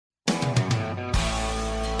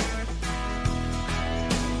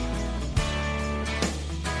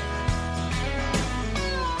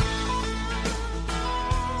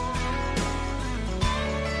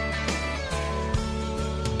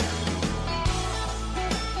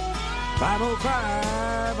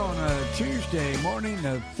5:05 on a Tuesday morning,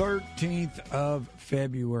 the 13th of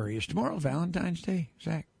February. Is tomorrow Valentine's Day,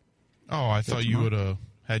 Zach? Oh, I thought you would have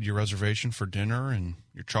had your reservation for dinner and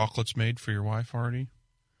your chocolates made for your wife already.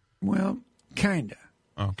 Well, kind of.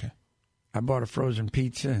 Okay. I bought a frozen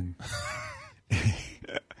pizza and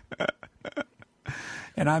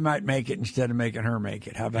and I might make it instead of making her make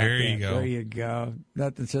it. How about there that? You go. There you go.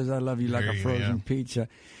 Nothing says I love you like a frozen pizza,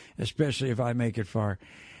 especially if I make it for her.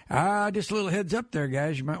 Just a little heads up there,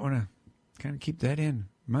 guys. You might want to kind of keep that in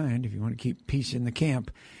mind if you want to keep peace in the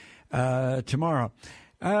camp tomorrow.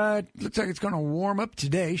 Looks like it's going to warm up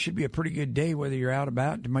today. Should be a pretty good day, whether you're out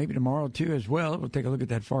about. Maybe tomorrow, too, as well. We'll take a look at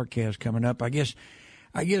that forecast coming up. I guess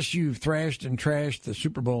you've thrashed and trashed the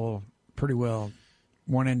Super Bowl pretty well,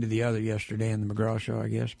 one end to the other yesterday in the McGraw Show, I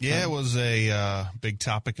guess. Yeah, it was a big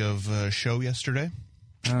topic of show yesterday.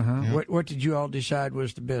 Uh-huh. Yeah. What did you all decide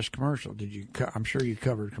was the best commercial? Did you? I'm sure you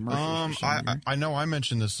covered commercials. I know I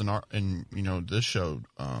mentioned this in this show.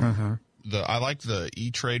 I liked the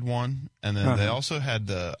E-Trade one, and then they also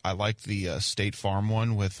had I liked the State Farm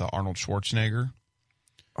one with Arnold Schwarzenegger.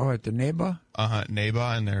 Oh, at the NEBA?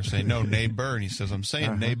 NEBA, and they're saying no neighbor, and he says I'm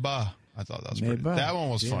saying NEBA. I thought that was pretty. That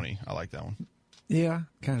one was funny. I like that one. Yeah,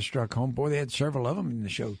 kind of struck home. Boy, they had several of them in the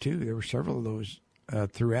show too. There were several of those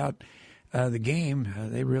throughout the game.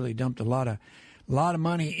 They really dumped a lot of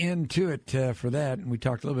money into it for that, and we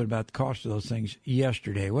talked a little bit about the cost of those things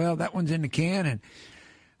yesterday. Well, that one's in the can, and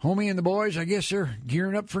Homie and the boys, I guess they're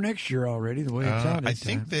gearing up for next year already. The way it sounded. I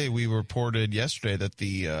think we reported yesterday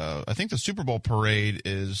that I think the Super Bowl parade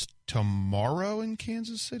is tomorrow in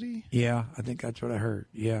Kansas City. Yeah, I think that's what I heard.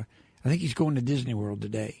 Yeah, I think he's going to Disney World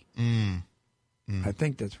today. I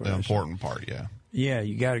think that's what the important part. Yeah. Yeah,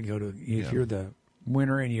 you got to go to if you're the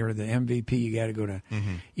winner and you're the MVP. You got to go to.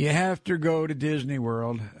 You have to go to Disney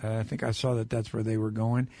World. I think I saw that's where they were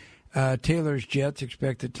going. Taylor's Jets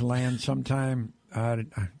expected to land sometime.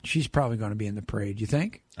 She's probably going to be in the parade. You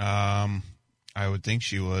think? I would think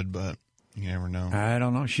she would, but you never know. I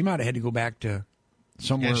don't know. She might have had to go back to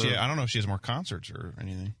somewhere. Yeah, I don't know if she has more concerts or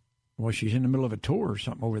anything. Well, she's in the middle of a tour or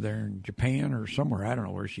something over there in Japan or somewhere. I don't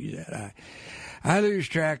know where she's at. I lose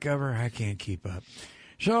track of her. I can't keep up.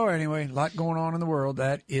 So anyway, a lot going on in the world.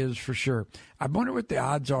 That is for sure. I wonder what the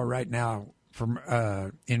odds are right now from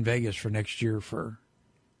in Vegas for next year for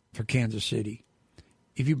Kansas City.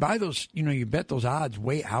 If you buy those, you bet those odds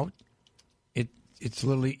way out, it's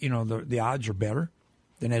literally, the odds are better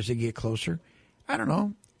than as they get closer. I don't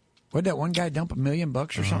know. Would that one guy dump $1 million or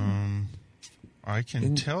something? I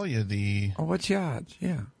can tell you the... Oh, what's the odds?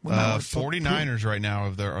 Yeah. 49ers right now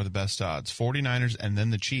are the best odds. 49ers and then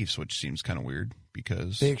the Chiefs, which seems kind of weird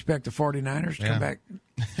because... They expect the 49ers to come back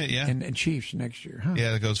yeah. and Chiefs next year, huh?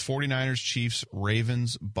 Yeah, it goes 49ers, Chiefs,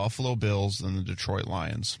 Ravens, Buffalo Bills, and the Detroit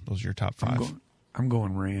Lions. Those are your top five. I'm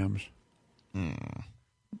going Rams.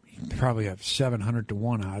 Probably have 700 to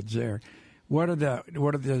 1 odds there. What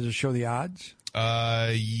does it show the odds?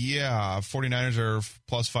 49ers are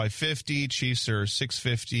plus 550, Chiefs are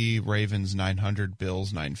 650, Ravens 900,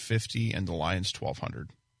 Bills 950, and the Lions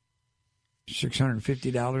 1,200.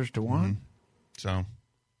 $650 to 1? So,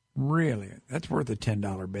 really, that's worth a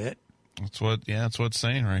 $10 bet. That's what it's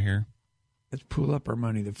saying right here. Let's pool up our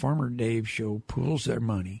money. The Farmer Dave Show pools their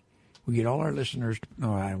money. We get all our listeners.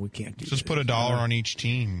 No, we can't do that. Just put $1 on each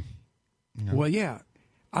team. Well, yeah.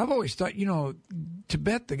 I've always thought, to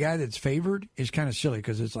bet the guy that's favored is kind of silly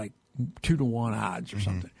because it's like 2 to 1 odds or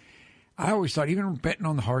something. I always thought, even betting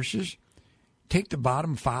on the horses, take the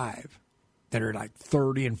bottom 5 that are like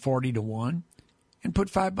 30 and 40 to 1 and put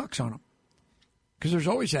 $5 on them. Because there's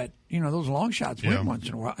always that, those long shots win once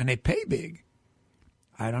in a while and they pay big.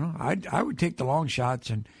 I don't know. I would take the long shots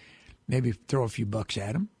and maybe throw a few bucks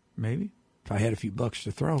at them. Maybe if I had a few bucks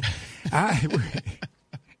to throw.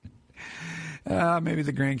 Maybe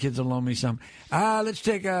the grandkids will loan me some. Let's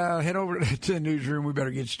head over to the newsroom. We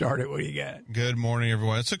better get started. What do you got? Good morning,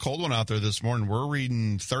 everyone. It's a cold one out there this morning. We're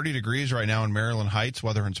reading 30 degrees right now in Maryland Heights.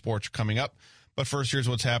 Weather and sports are coming up. But first, here's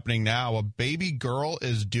what's happening now. A baby girl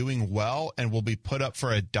is doing well and will be put up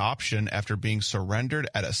for adoption after being surrendered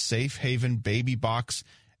at a safe haven baby box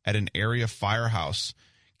at an area firehouse.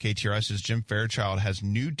 KTRS's Jim Fairchild has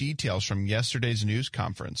new details from yesterday's news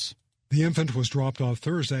conference. The infant was dropped off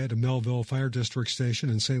Thursday at a Melville Fire District station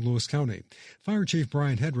in St. Louis County. Fire Chief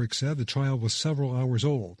Brian Hedrick said the child was several hours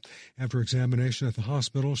old. After examination at the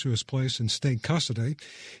hospital, she was placed in state custody.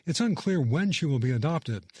 It's unclear when she will be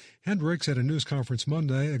adopted. Hedrick, at a news conference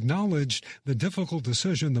Monday, acknowledged the difficult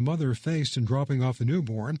decision the mother faced in dropping off the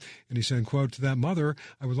newborn. And he said, quote, "To that mother,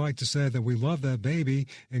 I would like to say that we loved that baby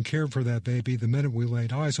and cared for that baby the minute we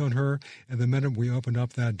laid eyes on her and the minute we opened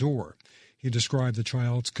up that door." He described the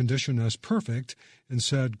child's condition as perfect and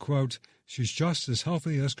said, quote, "She's just as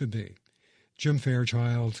healthy as could be." Jim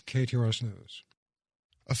Fairchild, KTRS News.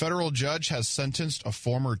 A federal judge has sentenced a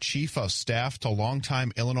former chief of staff to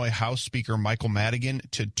longtime Illinois House Speaker Michael Madigan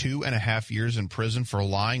to 2.5 years in prison for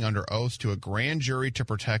lying under oath to a grand jury to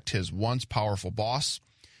protect his once powerful boss.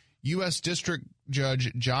 U.S. District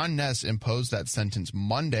Judge John Ness imposed that sentence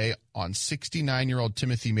Monday on 69-year-old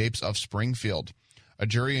Timothy Mapes of Springfield. A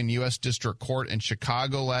jury in U.S. District Court in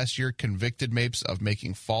Chicago last year convicted Mapes of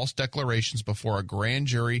making false declarations before a grand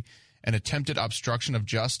jury and attempted obstruction of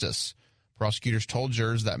justice. Prosecutors told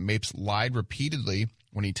jurors that Mapes lied repeatedly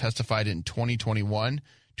when he testified in 2021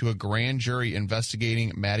 to a grand jury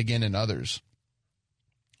investigating Madigan and others.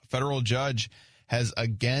 A federal judge has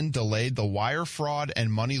again delayed the wire fraud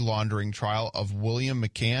and money laundering trial of William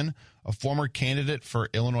McCann, a former candidate for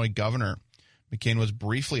Illinois governor. McCain was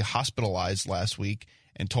briefly hospitalized last week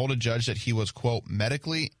and told a judge that he was, quote,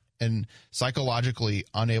 medically and psychologically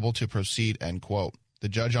unable to proceed, end quote. The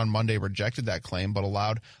judge on Monday rejected that claim but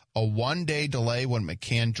allowed a one-day delay when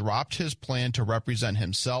McCann dropped his plan to represent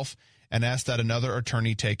himself and asked that another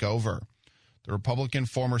attorney take over. The Republican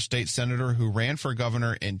former state senator who ran for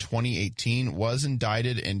governor in 2018 was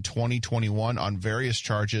indicted in 2021 on various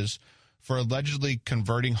charges for allegedly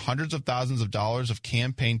converting hundreds of thousands of dollars of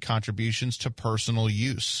campaign contributions to personal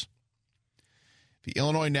use. The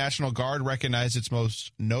Illinois National Guard recognized its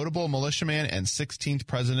most notable militiaman and 16th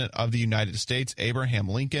President of the United States, Abraham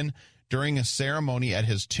Lincoln, during a ceremony at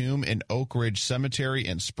his tomb in Oak Ridge Cemetery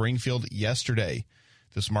in Springfield yesterday.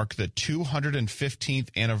 This marked the 215th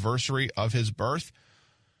anniversary of his birth.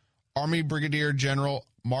 Army Brigadier General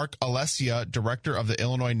Mark Alessia, director of the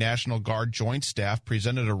Illinois National Guard Joint Staff,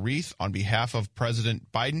 presented a wreath on behalf of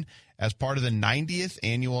President Biden as part of the 90th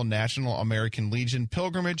annual National American Legion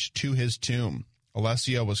pilgrimage to his tomb.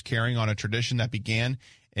 Alessia was carrying on a tradition that began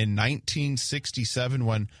in 1967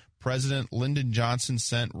 when President Lyndon Johnson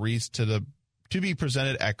sent wreaths to be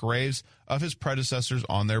presented at graves of his predecessors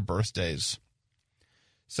on their birthdays.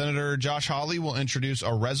 Senator Josh Hawley will introduce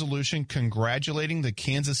a resolution congratulating the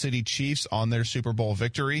Kansas City Chiefs on their Super Bowl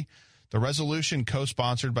victory. The resolution,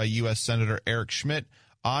 co-sponsored by U.S. Senator Eric Schmidt,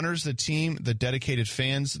 honors the team, the dedicated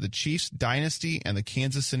fans, the Chiefs dynasty, and the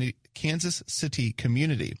Kansas City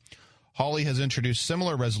community. Hawley has introduced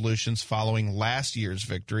similar resolutions following last year's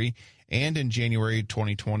victory and in January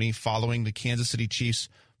 2020 following the Kansas City Chiefs'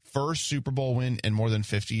 first Super Bowl win in more than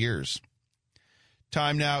 50 years.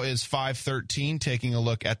 Time now is 5:13. Taking a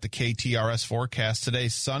look at the KTRS forecast. Today,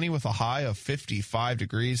 sunny with a high of 55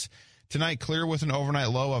 degrees. Tonight, clear with an overnight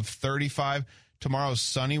low of 35. Tomorrow,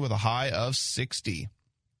 sunny with a high of 60.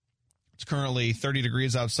 It's currently 30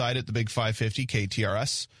 degrees outside at the Big 550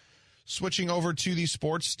 KTRS. Switching over to the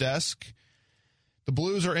sports desk. The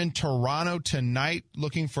Blues are in Toronto tonight,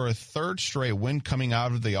 looking for a third straight win coming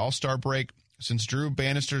out of the All-Star break. Since Drew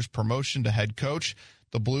Bannister's promotion to head coach,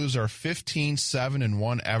 the Blues are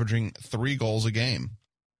 15-7-1, averaging 3 goals a game.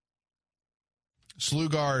 SLU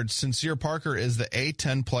guard Sincere Parker is the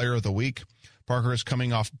A-10 player of the week. Parker is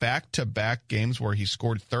coming off back-to-back games where he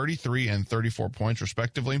scored 33 and 34 points,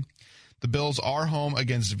 respectively. The Bills are home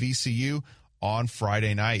against VCU on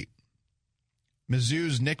Friday night.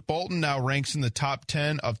 Mizzou's Nick Bolton now ranks in the top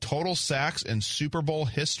 10 of total sacks in Super Bowl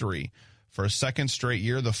history. For a second straight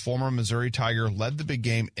year, the former Missouri Tiger led the big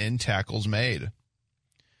game in tackles made.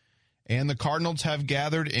 And the Cardinals have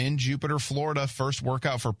gathered in Jupiter, Florida. First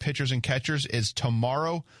workout for pitchers and catchers is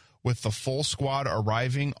tomorrow, with the full squad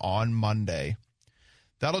arriving on Monday.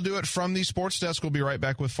 That'll do it from the sports desk. We'll be right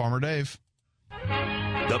back with Farmer Dave.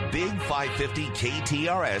 The Big 550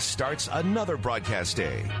 KTRS starts another broadcast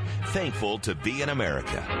day. Thankful to be in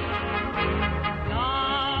America.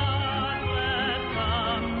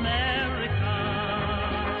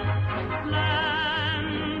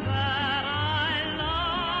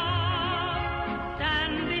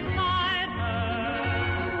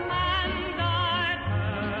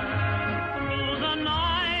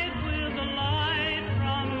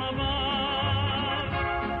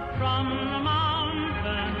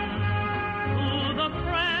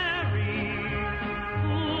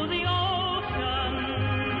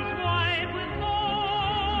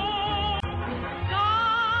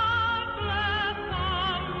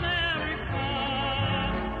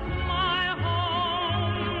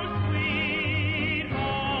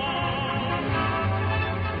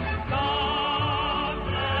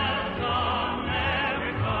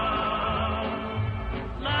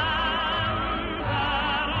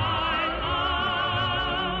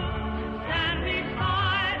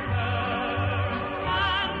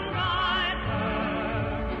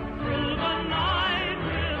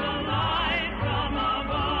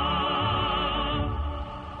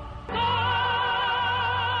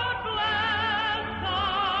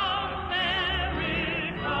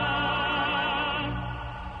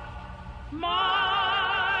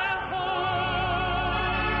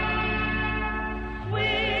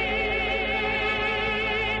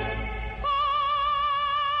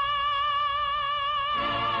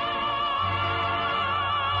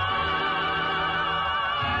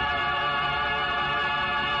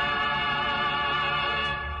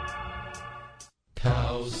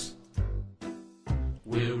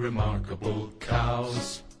 remarkable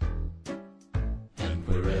cows. And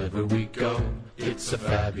wherever we go, it's a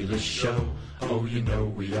fabulous show. Oh, you know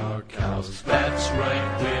we are cows. That's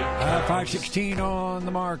right, we're cows. 5:16 on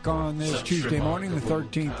the mark on this Such Tuesday morning, the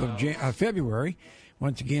 13th of February.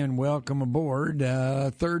 Once again, welcome aboard.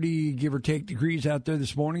 30, give or take, degrees out there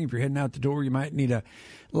this morning. If you're heading out the door, you might need a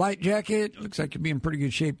light jacket. Looks like you'll be in pretty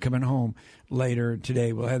good shape coming home later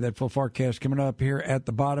today. We'll have that full forecast coming up here at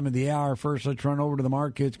the bottom of the hour. First, let's run over to the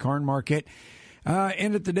markets. Corn market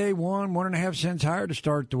ended the day 1.5 cents higher to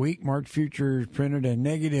start the week. March futures printed a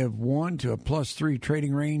 -1 to a +3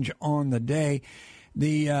 trading range on the day.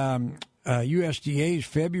 The USDA's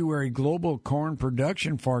February global corn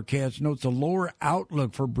production forecast notes a lower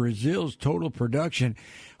outlook for Brazil's total production.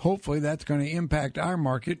 Hopefully that's going to impact our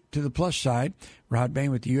market to the plus side. Rod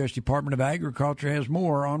Bain with the U.S. Department of Agriculture has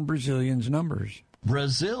more on Brazilians' numbers.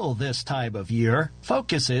 Brazil this time of year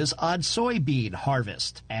focuses on soybean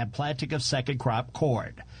harvest and planting of second crop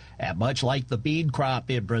corn. And much like the bean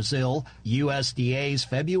crop in Brazil, USDA's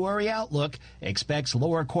February outlook expects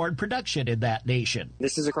lower corn production in that nation.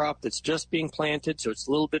 This is a crop that's just being planted, so it's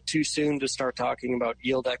a little bit too soon to start talking about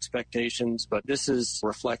yield expectations, but this is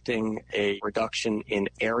reflecting a reduction in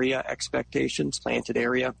area expectations, planted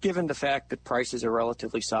area. Given the fact that prices are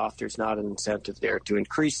relatively soft, there's not an incentive there to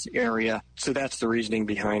increase area, so that's the reasoning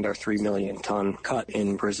behind our 3 million ton cut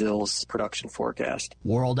in Brazil's production forecast.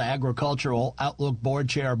 World Agricultural Outlook Board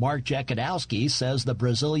Chair Mark Jekanowski says the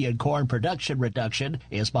Brazilian corn production reduction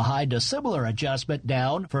is behind a similar adjustment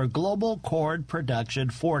down for global corn production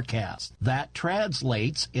forecast. That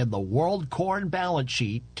translates in the world corn balance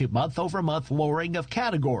sheet to month-over-month lowering of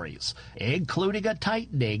categories, including a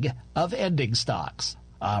tightening of ending stocks.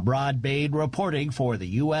 I'm Rod Bain reporting for the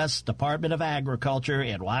U.S. Department of Agriculture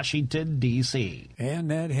in Washington, D.C.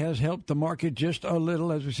 And that has helped the market just a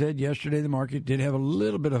little. As we said yesterday, the market did have a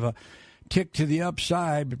little bit of a tick to the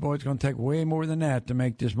upside, but boy, it's going to take way more than that to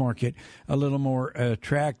make this market a little more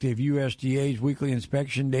attractive. USDA's weekly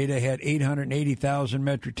inspection data had 880,000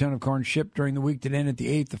 metric ton of corn shipped during the week that ended the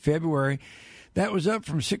 8th of February. That was up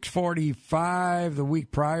from 645 the week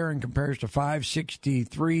prior and compares to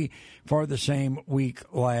 563 for the same week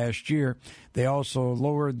last year. They also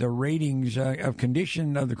lowered the ratings of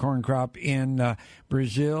condition of the corn crop in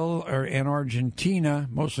Brazil and Argentina,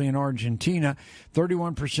 mostly in Argentina.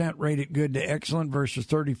 31% rated good to excellent versus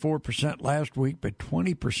 34% last week, but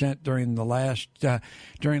 20% during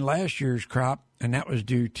last year's crop. And that was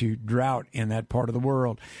due to drought in that part of the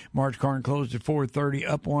world. March corn closed at 4.30,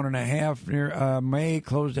 up 1.5. May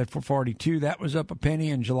closed at 4.42. That was up a penny.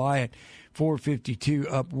 In July at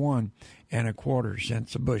 4.52, up 1.25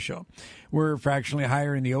 cents a bushel. We're fractionally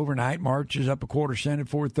higher in the overnight. March is up 1/4 cent at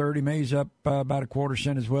 4.30. May's up about 1/4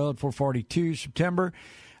 cent as well at 4.42. September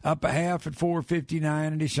up 1/2 at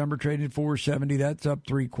 4.59. And December traded at 4.70. That's up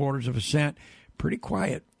 3/4 cent. Pretty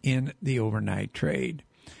quiet in the overnight trade.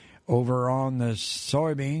 Over on the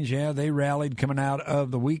soybeans, they rallied coming out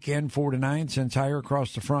of the weekend, 4 to 9 cents higher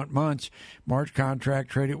across the front months. March contract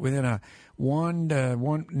traded within a -1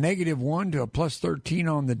 to a +13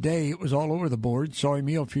 on the day. It was all over the board. Soy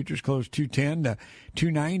meal futures closed 210 to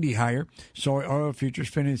 290 higher. Soy oil futures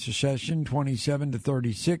finished the session 27 to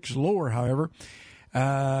 36 lower, however,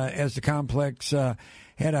 as the complex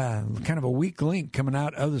had a kind of a weak link coming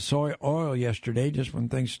out of the soy oil yesterday, just when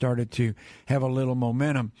things started to have a little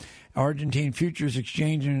momentum. Argentine Futures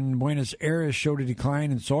Exchange in Buenos Aires showed a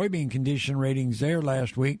decline in soybean condition ratings there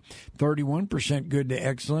last week, 31% good to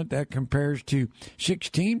excellent. That compares to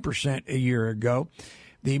 16% a year ago.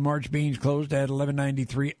 The March beans closed at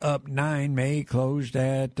 11.93, up 9. May closed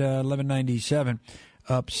at 11.97,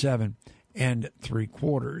 up 7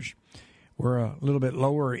 3/4. We're a little bit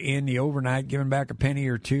lower in the overnight, giving back a penny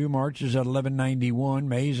or two. March is at 11.91.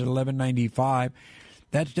 May's at 11.95.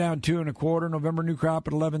 That's down 2 1/4. November new crop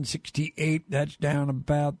at 11.68. That's down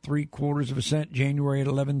about 3/4 cent. January at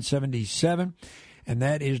 11.77. And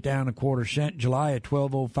that is down 1/4 cent. July at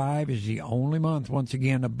 12.05 is the only month, once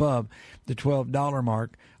again, above the $12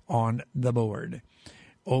 mark on the board.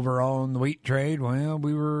 Overall in the wheat trade, well,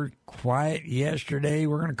 we were quiet yesterday.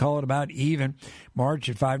 We're going to call it about even. March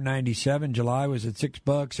at 5.97. July was at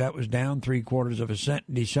 $6. That was down 3/4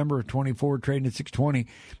 cent. December of 24 trading at 6.20,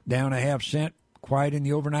 down 1/2 cent. Quiet in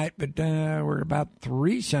the overnight, but we're about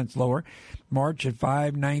 3 cents lower. March at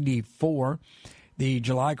 5.94. The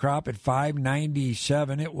July crop at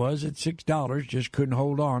 5.97. It was at $6. Just couldn't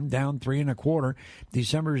hold on. Down 3 1/4.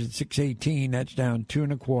 December is at 6.18. That's down 2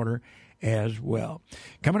 1/4. As well.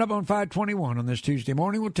 Coming up on 521 on this Tuesday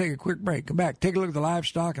morning, we'll take a quick break. Come back, take a look at the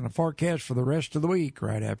livestock and the forecast for the rest of the week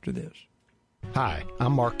right after this. Hi,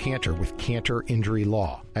 I'm Mark Cantor with Cantor Injury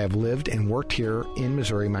Law. I have lived and worked here in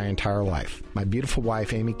Missouri my entire life. My beautiful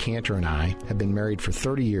wife, Amy Cantor, and I have been married for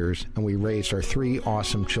 30 years, and we raised our 3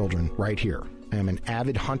 awesome children right here. I am an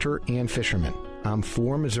avid hunter and fisherman. I'm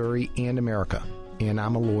for Missouri and America, and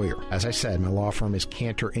I'm a lawyer. As I said, my law firm is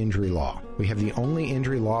Cantor Injury Law. We have the only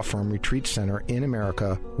injury law firm retreat center in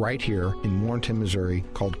America right here in Warrenton, Missouri,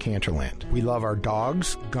 called Cantorland. We love our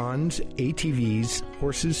dogs, guns, ATVs,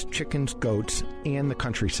 horses, chickens, goats, and the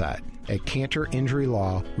countryside. At Cantor Injury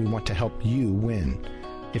Law, we want to help you win.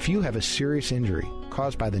 If you have a serious injury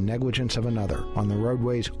caused by the negligence of another on the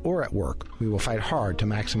roadways or at work, we will fight hard to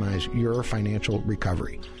maximize your financial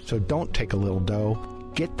recovery. So don't take a little dough.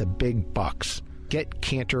 Get the big bucks. Get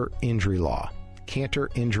Cantor Injury Law.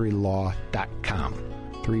 CantorInjuryLaw.com.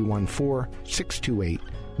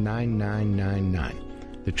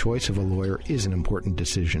 314-628-9999. The choice of a lawyer is an important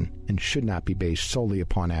decision and should not be based solely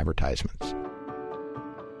upon advertisements.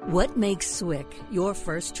 What makes SWIC your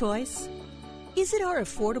first choice? Is it our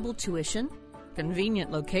affordable tuition,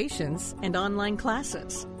 convenient locations, and online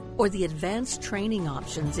classes? Or the advanced training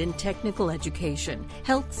options in technical education,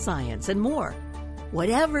 health science, and more?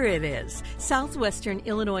 Whatever it is, Southwestern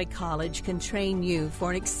Illinois College can train you for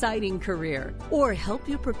an exciting career or help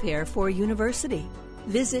you prepare for a university.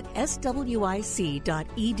 Visit swic.edu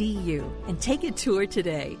and take a tour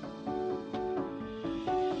today.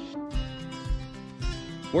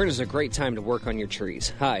 Winter is a great time to work on your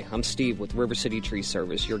trees. Hi, I'm Steve with River City Tree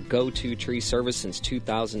Service, your go-to tree service since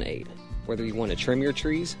 2008. Whether you want to trim your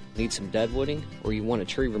trees, need some deadwooding, or you want a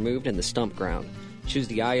tree removed in the stump ground, choose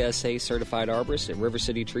the ISA Certified Arborist at River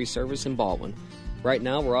City Tree Service in Baldwin. Right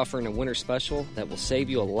now, we're offering a winter special that will save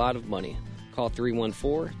you a lot of money. Call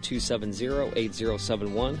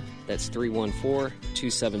 314-270-8071. That's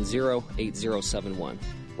 314-270-8071.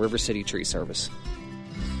 River City Tree Service.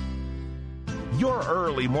 Your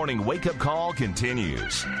early morning wake-up call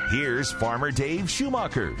continues. Here's Farmer Dave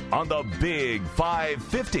Schumacher on the Big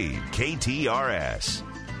 550 KTRS.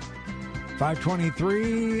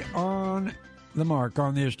 5:23 on the mark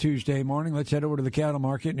on this Tuesday morning. Let's head over to the cattle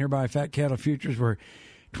market. Nearby fat cattle futures were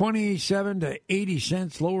 27 to 80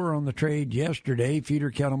 cents lower on the trade yesterday. Feeder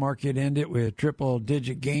cattle market ended with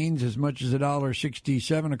triple-digit gains, as much as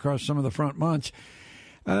 $1.67 across some of the front months.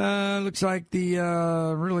 Looks like the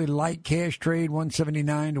really light cash trade,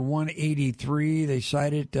 179 to 183. They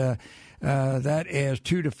cited that as $2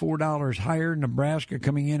 to $4 higher. Nebraska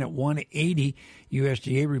coming in at 180.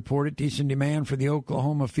 USDA reported decent demand for the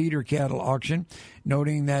Oklahoma feeder cattle auction,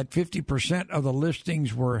 noting that 50% of the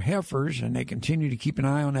listings were heifers, and they continue to keep an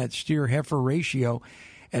eye on that steer-heifer ratio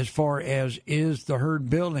as far as is the herd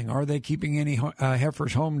building. Are they keeping any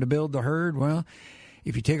heifers home to build the herd? Well,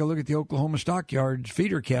 if you take a look at the Oklahoma Stockyards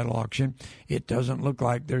feeder cattle auction, it doesn't look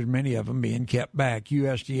like there's many of them being kept back.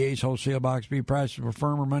 USDA's wholesale box beef prices were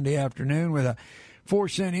firmer Monday afternoon with a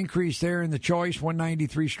 4-cent increase there in the choice,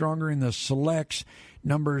 193 stronger in the selects.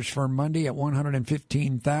 Numbers for Monday at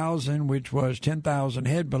 115,000, which was 10,000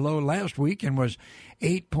 head below last week and was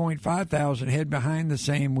 8.5 thousand head behind the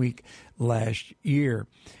same week last year.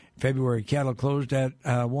 February cattle closed at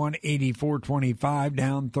 184.25,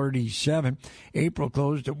 down 37. April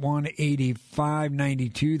closed at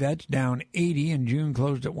 185.92. That's down 80. And June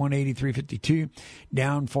closed at 183.52,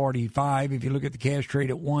 down 45. If you look at the cash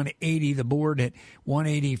trade at 180, the board at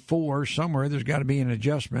 184. Somewhere there's got to be an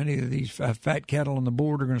adjustment. Either these fat cattle on the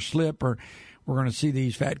board are going to slip, or we're going to see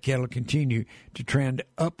these fat cattle continue to trend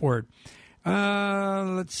upward.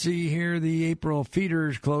 Let's see here. The April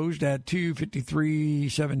feeders closed at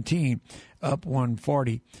 253.17, up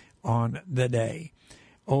 140 on the day.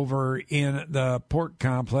 Over in the pork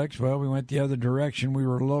complex, well, we went the other direction. We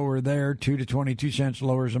were lower there, 2 to 22 cents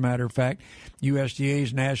lower, as a matter of fact.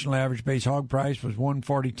 USDA's national average base hog price was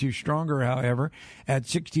 142 stronger, however, at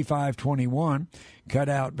 65.21.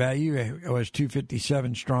 Cutout value was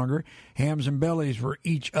 257 stronger. Hams and bellies were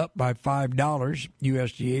each up by $5.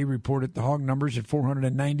 USDA reported the hog numbers at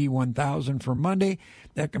 491,000 for Monday.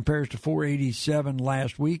 That compares to 487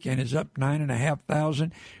 last week and is up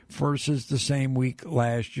 9,500 versus the same week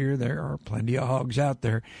last year. There are plenty of hogs out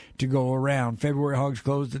there to go around. February hogs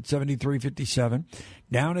closed at 73.57,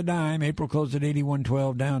 down a dime. April closed at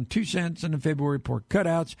 81.12, down 2 cents, and the February pork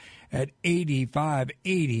cutouts at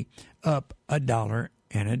 85.80, up $1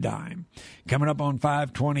 and a dime. Coming up on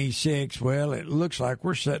 526, well, it looks like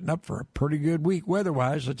we're setting up for a pretty good week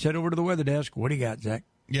weather-wise. Let's head over to the weather desk. What do you got, Zach?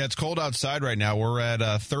 Yeah, it's cold outside right now. We're at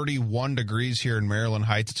 31 degrees here in Maryland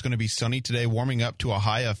Heights. It's going to be sunny today, warming up to a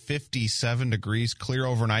high of 57 degrees. Clear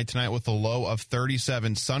overnight tonight with a low of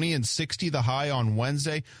 37. Sunny and 60 the high on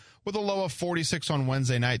Wednesday. with a low of 46 on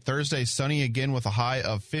Wednesday night. Thursday, sunny again with a high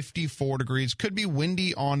of 54 degrees. Could be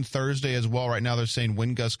windy on Thursday as well. Right now they're saying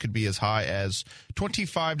wind gusts could be as high as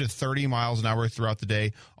 25 to 30 miles an hour throughout the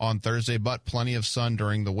day on Thursday, but plenty of sun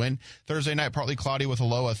during the wind. Thursday night, partly cloudy with a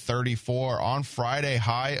low of 34. On Friday,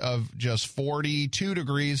 high of just 42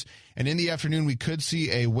 degrees. And in the afternoon, we could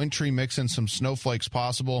see a wintry mix and some snowflakes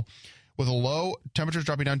possible, with a low, temperatures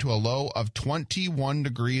dropping down to a low of 21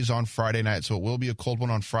 degrees on Friday night. So it will be a cold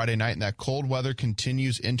one on Friday night, and that cold weather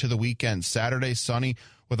continues into the weekend. Saturday, sunny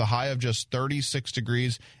with a high of just 36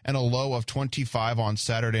 degrees and a low of 25 on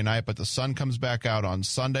Saturday night. But the sun comes back out on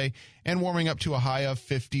Sunday and warming up to a high of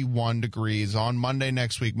 51 degrees. On Monday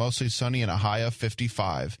next week, mostly sunny and a high of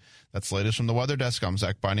 55. That's the latest from the Weather Desk. I'm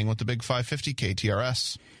Zach Binding with the Big 550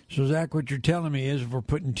 KTRS. So, Zach, what you're telling me is if we're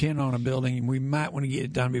putting tin on a building, we might want to get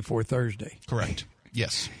it done before Thursday. Correct.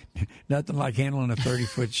 Yes. Nothing like handling a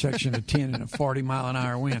 30-foot section of tin in a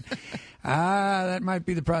 40-mile-an-hour wind. That might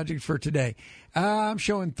be the project for today. I'm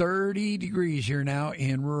showing 30 degrees here now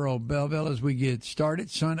in rural Belleville as we get started.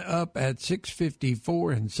 Sun up at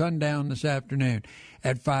 6:54 and sundown this afternoon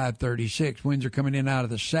at 5:36. Winds are coming in out of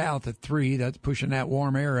the south at 3. That's pushing that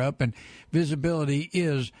warm air up, and visibility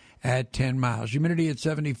is at 10 miles. Humidity at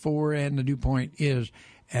 74, and the dew point is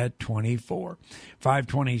at 24.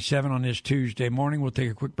 5:27 on this Tuesday morning. We'll take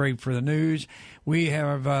a quick break for the news. We're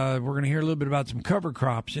going to hear a little bit about some cover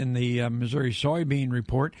crops in the Missouri soybean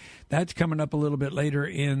report. That's coming up a little bit later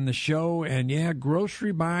in the show. And yeah,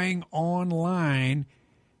 grocery buying online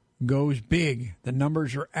goes big. The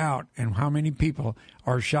numbers are out, and how many people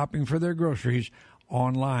are shopping for their groceries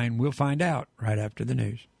online. We'll find out right after the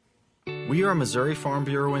news. We are Missouri Farm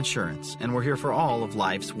Bureau Insurance, and we're here for all of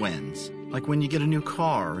life's wins. Like when you get a new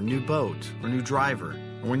car, or new boat, or new driver,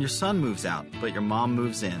 or when your son moves out, but your mom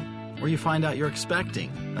moves in, or you find out you're expecting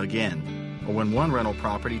again, or when one rental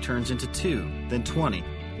property turns into 2, then 20,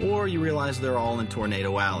 or you realize they're all in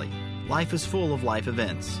Tornado Alley. Life is full of life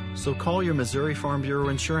events, so call your Missouri Farm Bureau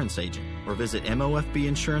Insurance agent or visit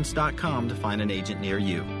mofbinsurance.com to find an agent near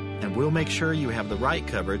you. And we'll make sure you have the right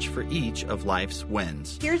coverage for each of life's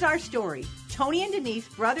wins. Here's our story. Tony and Denise,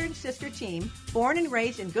 brother and sister team, born and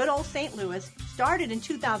raised in good old St. Louis, started in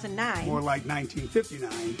 2009. More like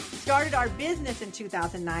 1959. Started our business in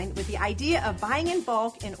 2009 with the idea of buying in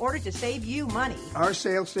bulk in order to save you money. Our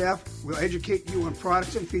sales staff will educate you on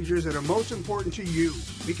products and features that are most important to you.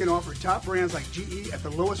 We can offer top brands like GE at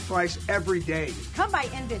the lowest price every day. Come by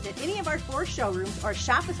and visit any of our 4 showrooms or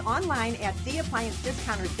shop us online at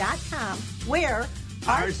theappliancediscounters.com, where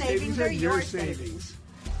our savings are your savings.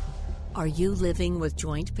 Are you living with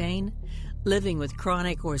joint pain? Living with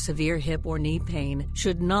chronic or severe hip or knee pain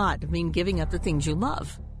should not mean giving up the things you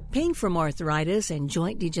love. Pain from arthritis and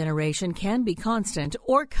joint degeneration can be constant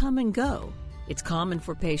or come and go. It's common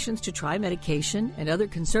for patients to try medication and other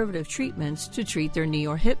conservative treatments to treat their knee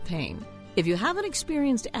or hip pain. If you haven't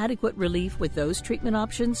experienced adequate relief with those treatment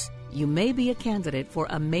options, you may be a candidate for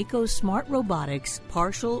a Mako Smart Robotics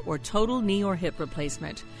partial or total knee or hip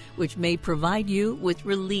replacement, which may provide you with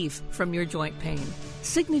relief from your joint pain.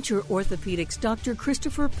 Signature Orthopedics Dr.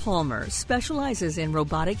 Christopher Palmer specializes in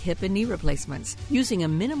robotic hip and knee replacements using a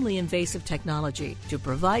minimally invasive technology to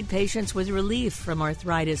provide patients with relief from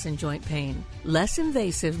arthritis and joint pain. Less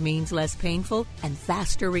invasive means less painful and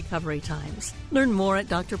faster recovery times. Learn more at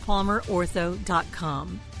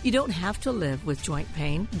drpalmerortho.com. You don't have to live with joint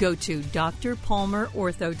pain. Go to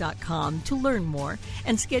drpalmerortho.com to learn more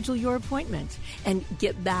and schedule your appointment and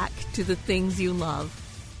get back to the things you love.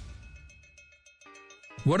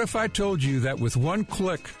 What if I told you that with one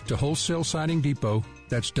click to Wholesale Siding Depot,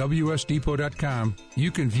 that's WSDepot.com,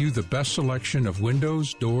 you can view the best selection of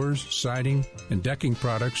windows, doors, siding, and decking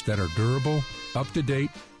products that are durable,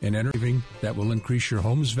 up-to-date, and entertaining that will increase your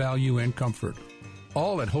home's value and comfort.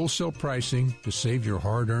 All at wholesale pricing to save your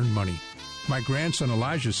hard-earned money. My grandson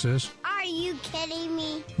Elijah says, "Are you kidding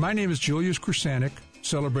me?" My name is Julius Krasanik,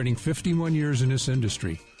 celebrating 51 years in this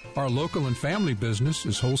industry. Our local and family business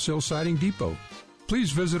is Wholesale Siding Depot.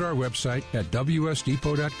 Please visit our website at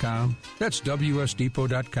WSDepot.com. That's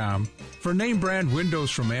WSDepot.com. For name brand windows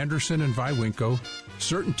from Anderson and Viwinco,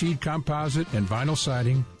 CertainTeed composite and vinyl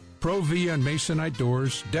siding, Pro-V and Masonite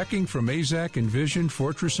doors, decking from AZAC, Envision,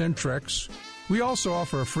 Fortress, and Trex. We also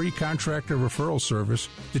offer a free contractor referral service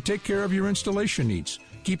to take care of your installation needs.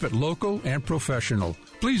 Keep it local and professional.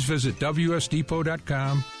 Please visit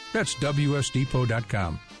WSDepot.com. That's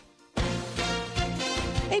WSDepot.com.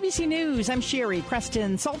 ABC News, I'm Sherry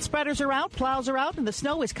Preston. Salt spreaders are out, plows are out, and the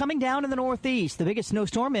snow is coming down in the Northeast. The biggest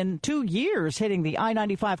snowstorm in 2 years hitting the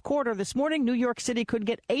I-95 corridor this morning. New York City could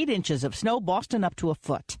get 8 inches of snow, Boston up to a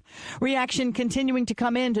foot. Reaction continuing to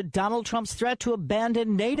come in to Donald Trump's threat to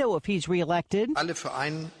abandon NATO if he's reelected. Alle für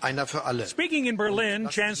einen, einer für alle. Speaking in Berlin,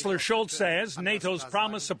 Chancellor Scholz says NATO's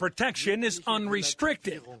promise of protection is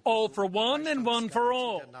unrestricted, all for one and one for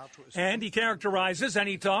all. And he characterizes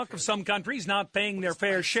any talk of some countries not paying their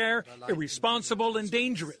fair share irresponsible and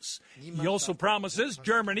dangerous. He also promises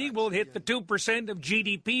Germany will hit the 2% of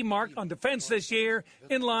GDP mark on defense this year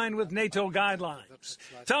in line with NATO guidelines.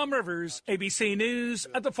 Tom Rivers, ABC News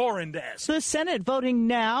at the Foreign Desk. The Senate voting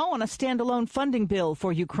now on a standalone funding bill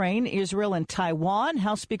for Ukraine, Israel, and Taiwan.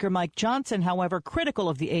 House Speaker Mike Johnson, however, critical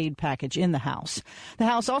of the aid package in the House. The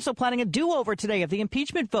House also planning a do-over today of the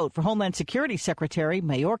impeachment vote for Homeland Security Secretary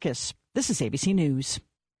Mayorkas. This is ABC News.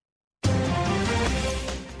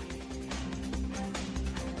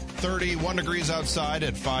 31 degrees outside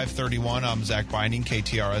at 5:31. I'm Zach Binding,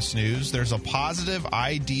 KTRS News. There's a positive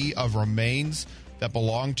ID of remains that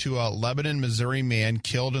belong to a Lebanon, Missouri man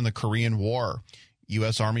killed in the Korean War.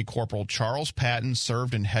 U.S. Army Corporal Charles Patton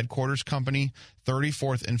served in Headquarters Company,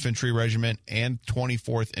 34th Infantry Regiment, and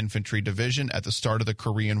 24th Infantry Division at the start of the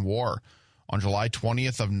Korean War. On July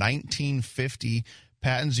 20th of 1950,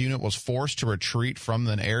 Patton's unit was forced to retreat from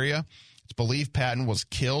an area. It's believed Patton was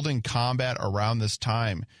killed in combat around this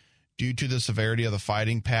time. Due to the severity of the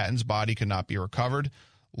fighting, Patton's body could not be recovered.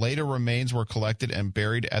 Later remains were collected and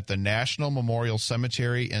buried at the National Memorial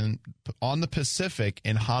Cemetery on the Pacific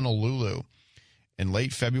in Honolulu. In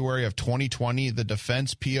late February of 2020, the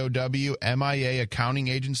Defense POW MIA accounting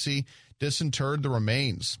agency disinterred the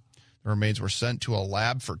remains. The remains were sent to a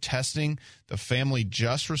lab for testing. The family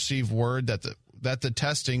just received word that the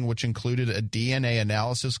testing, which included a DNA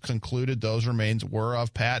analysis, concluded those remains were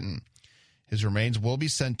of Patton. His remains will be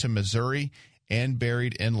sent to Missouri and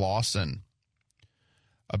buried in Lawson.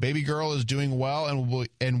 A baby girl is doing well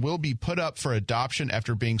and will be put up for adoption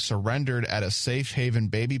after being surrendered at a safe haven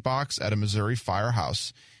baby box at a Missouri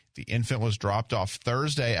firehouse. The infant was dropped off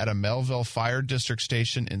Thursday at a Melville Fire District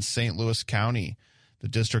station in St. Louis County. The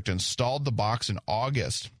district installed the box in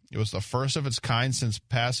August. It was the first of its kind since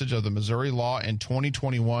passage of the Missouri law in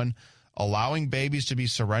 2021, allowing babies to be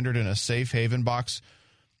surrendered in a safe haven box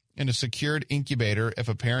in a secured incubator if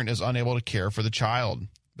a parent is unable to care for the child.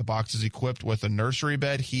 The box is equipped with a nursery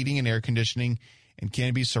bed, heating, and air conditioning, and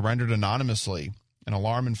can be surrendered anonymously. An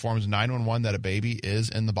alarm informs 911 that a baby is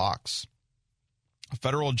in the box. A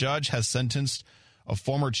federal judge has sentenced a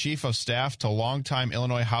former chief of staff to longtime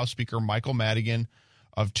Illinois House Speaker Michael Madigan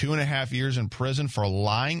of 2.5 years in prison for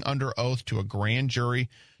lying under oath to a grand jury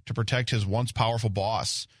to protect his once powerful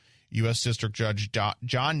boss. U.S. District Judge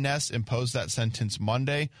John Ness imposed that sentence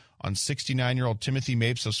Monday on 69-year-old Timothy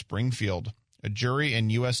Mapes of Springfield. A jury in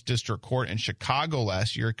U.S. District Court in Chicago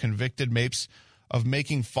last year convicted Mapes of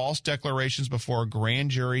making false declarations before a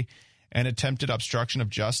grand jury and attempted obstruction of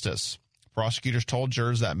justice. Prosecutors told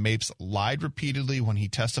jurors that Mapes lied repeatedly when he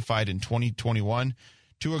testified in 2021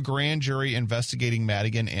 to a grand jury investigating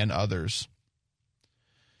Madigan and others.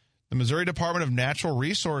 The Missouri Department of Natural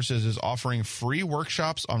Resources is offering free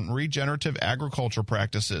workshops on regenerative agriculture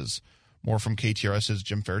practices. More from KTRS's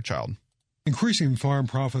Jim Fairchild. Increasing farm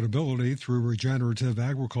profitability through regenerative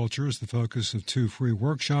agriculture is the focus of 2 free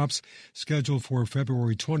workshops scheduled for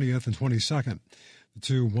February 20th and 22nd. The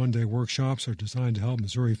 2 one-day workshops are designed to help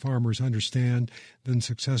Missouri farmers understand, then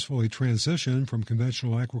successfully transition from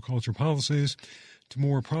conventional agriculture policies to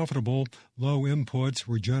more profitable, low-input,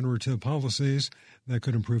 regenerative policies that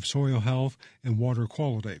could improve soil health and water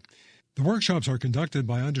quality. The workshops are conducted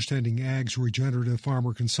by Understanding Ag's regenerative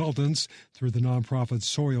farmer consultants through the nonprofit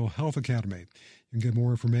Soil Health Academy. You can get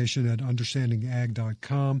more information at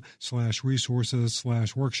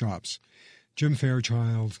understandingag.com/resources/workshops. Jim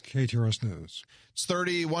Fairchild, KTRS News. It's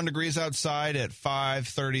 31 degrees outside at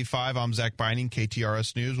 5:35. I'm Zach Binding,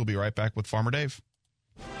 KTRS News. We'll be right back with Farmer Dave.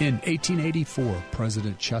 In 1884,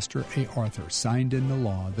 President Chester A. Arthur signed into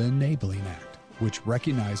law the Enabling Act, which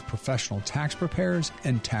recognized professional tax preparers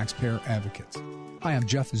and taxpayer advocates. Hi, I'm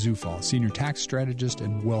Jeff Zufall, Senior Tax Strategist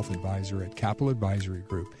and Wealth Advisor at Capital Advisory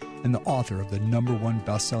Group, and the author of the #1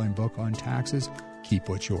 best-selling book on taxes, Keep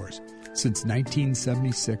What's Yours. Since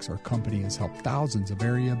 1976, our company has helped thousands of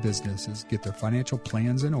area businesses get their financial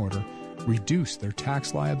plans in order, reduce their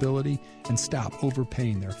tax liability, and stop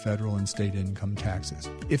overpaying their federal and state income taxes.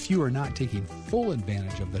 If you are not taking full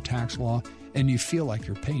advantage of the tax law and you feel like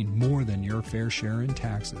you're paying more than your fair share in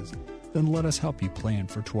taxes, then let us help you plan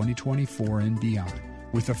for 2024 and beyond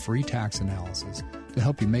with a free tax analysis. to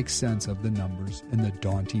help you make sense of the numbers in the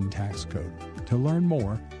daunting tax code. To learn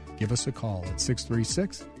more, give us a call at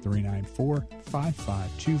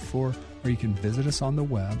 636-394-5524, or you can visit us on the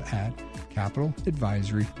web at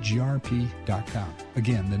capitaladvisorygrp.com.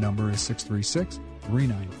 Again, the number is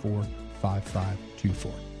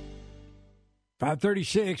 636-394-5524.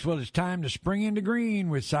 536, well, it's time to spring into green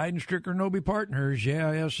with Seiden Stricker Nobe Partners.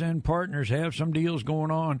 Yeah, SN Partners have some deals going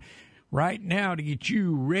on right now to get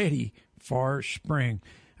you ready for spring.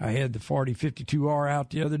 I had the 4052R out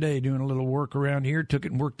the other day doing a little work around here, took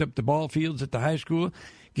it and worked up the ball fields at the high school,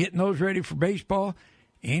 getting those ready for baseball.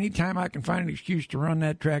 Anytime I can find an excuse to run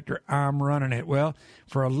that tractor, I'm running it. Well,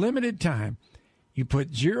 for a limited time, you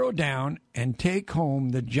put zero down and take home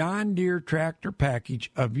the John Deere tractor package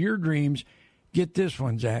of your dreams. Get this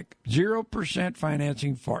one, Zach. 0%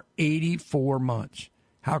 financing for 84 months.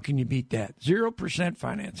 How can you beat that? 0%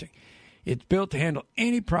 financing. It's built to handle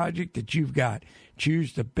any project that you've got.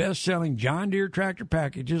 Choose the best-selling John Deere tractor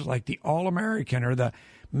packages like the All-American or the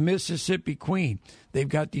Mississippi Queen. They've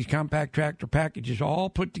got these compact tractor packages all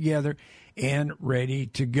put together and ready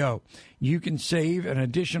to go. You can save an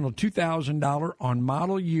additional $2,000 on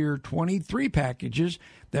model year 23 packages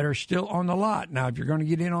that are still on the lot. Now, if you're going to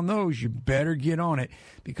get in on those, you better get on it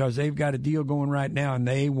because they've got a deal going right now and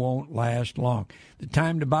they won't last long. The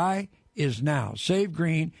time to buy is now. Save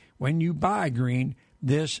green when you buy green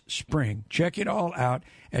this spring. Check it all out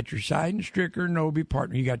at your Seiden Stricker Nobe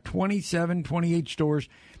partner. You got 27, 28 stores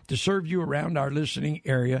to serve you around our listening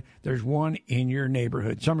area. There's one in your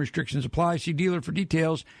neighborhood. Some restrictions apply. See dealer for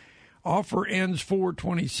details. Offer ends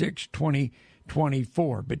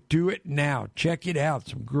 4/26/2024, but do it now. Check it out.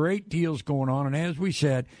 Some great deals going on. And as we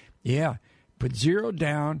said, put zero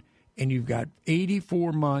down and you've got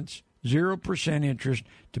 84 months, 0% interest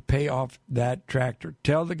to pay off that tractor.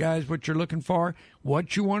 Tell the guys what you're looking for,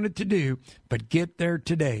 what you want it to do, but get there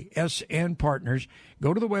today. SN Partners.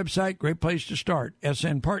 Go to the website. Great place to start.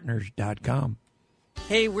 snpartners.com.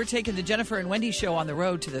 Hey, we're taking the Jennifer and Wendy Show on the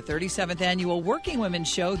road to the 37th Annual Working Women's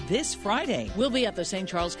Show this Friday. We'll be at the St.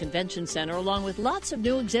 Charles Convention Center along with lots of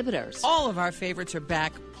new exhibitors. All of our favorites are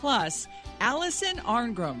back, plus Allison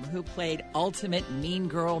Arngrim, who played ultimate mean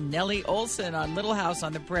girl Nellie Olson on Little House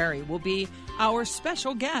on the Prairie, will be our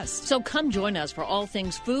special guest. So come join us for all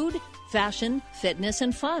things food, fashion, fitness,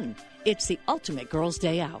 and fun. It's the ultimate girls'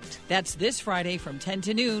 day out. That's this Friday from 10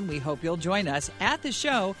 to noon. We hope you'll join us at the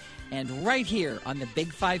show and right here on the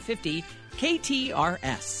Big 550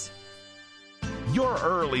 KTRS. Your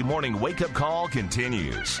early morning wake-up call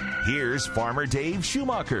continues. Here's Farmer Dave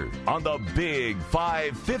Schumacher on the Big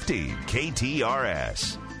 550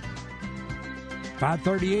 KTRS.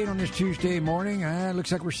 5:38 on this Tuesday morning.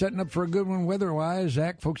 Looks like we're setting up for a good one weather-wise.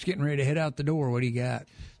 Zach, folks getting ready to head out the door. What do you got?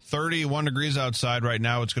 31 degrees outside right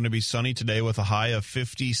now. It's going to be sunny today with a high of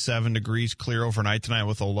 57 degrees. Clear overnight tonight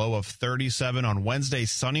with a low of 37. On Wednesday,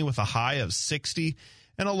 sunny with a high of 60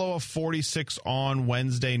 and a low of 46 on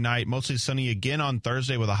Wednesday night. Mostly sunny again on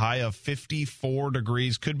Thursday with a high of 54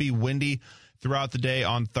 degrees. Could be windy throughout the day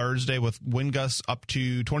on Thursday with wind gusts up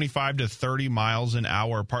to 25 to 30 miles an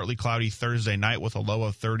hour. Partly cloudy Thursday night with a low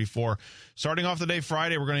of 34. Starting off the day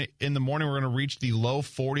Friday, in the morning we're going to reach the low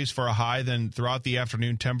 40s for a high. Then throughout the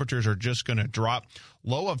afternoon, temperatures are just going to drop.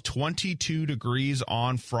 Low of 22 degrees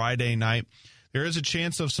on Friday night. There is a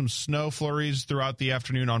chance of some snow flurries throughout the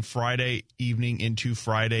afternoon on Friday evening into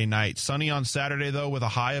Friday night. Sunny on Saturday, though, with a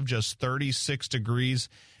high of just 36 degrees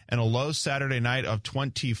and a low Saturday night of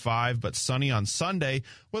 25, but sunny on Sunday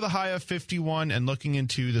with a high of 51. And looking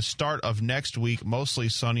into the start of next week, mostly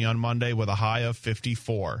sunny on Monday with a high of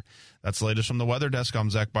 54. That's the latest from the Weather Desk. I'm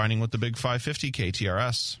Zach Binding with the Big 550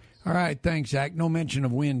 KTRS. All right, thanks, Zach. No mention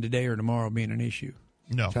of wind today or tomorrow being an issue.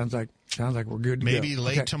 No. Sounds like we're good to go. Maybe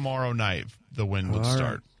late tomorrow night the wind would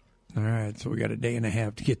start. All right, so we got a day and a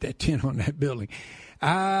half to get that tin on that building.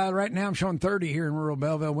 Right now I'm showing 30 here in rural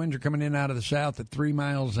Belleville. Winds are coming in out of the south at 3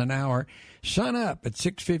 miles an hour. Sun up at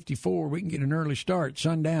 6:54. We can get an early start.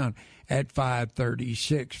 Sundown at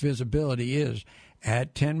 5:36. Visibility is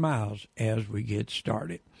at 10 miles as we get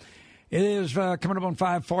started. It is coming up on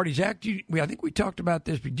 5:40. Zach, I think we talked about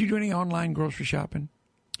this, but do you do any online grocery shopping?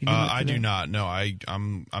 I do not. No,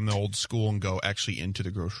 I'm the old school and go actually into the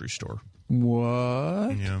grocery store.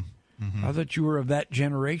 What? Yeah. Mm-hmm. I thought you were of that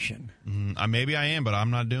generation. Maybe I am, but I'm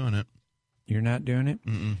not doing it. You're not doing it?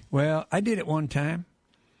 Mm-mm. Well, I did it one time,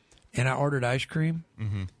 and I ordered ice cream.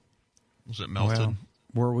 Mm-hmm. Was it melted? Well,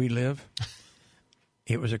 where we live,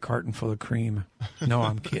 it was a carton full of cream. No,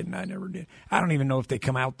 I'm kidding. I never did. I don't even know if they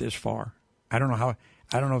come out this far. I don't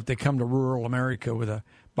know if they come to rural America with a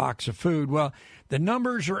box of food. Well, the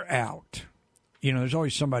numbers are out. There's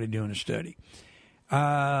always somebody doing a study.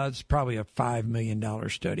 It's probably a $5 million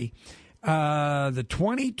study. In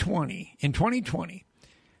 2020,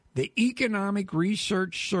 the Economic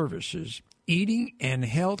Research Services Eating and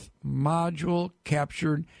Health Module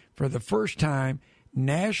captured for the first time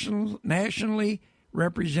nationally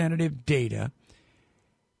representative data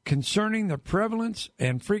concerning the prevalence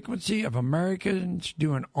and frequency of Americans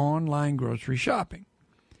doing online grocery shopping.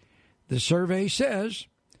 The survey says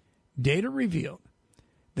data revealed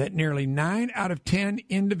that nearly 9 out of 10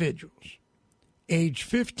 individuals age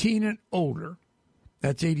 15 and older,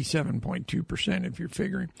 that's 87.2% if you're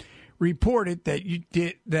figuring, reported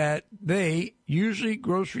that they usually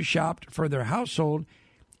grocery shopped for their household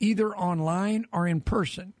either online or in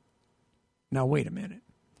person. Now, wait a minute.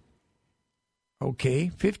 Okay,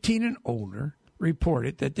 15 and older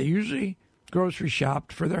reported that they usually grocery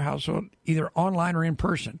shopped for their household either online or in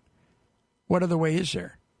person. What other way is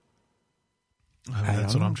there?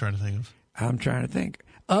 That's what I'm trying to think of. I'm trying to think.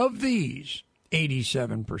 Of these,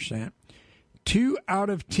 87%, 2 out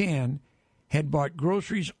of 10 had bought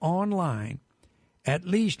groceries online at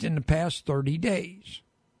least in the past 30 days.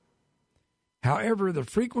 However, the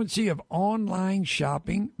frequency of online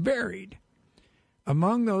shopping varied.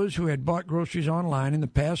 Among those who had bought groceries online in the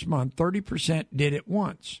past month, 30% did it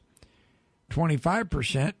once.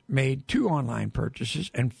 25% made 2 online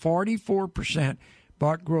purchases, and 44%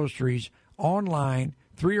 bought groceries online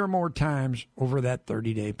 3 or more times over that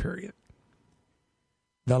 30-day period.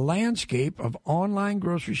 The landscape of online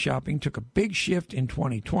grocery shopping took a big shift in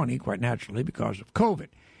 2020, quite naturally because of COVID.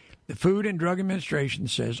 The Food and Drug Administration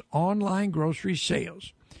says online grocery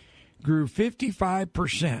sales grew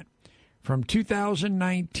 55% from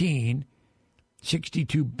 2019,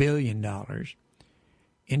 $62 billion.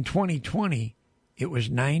 In 2020, it was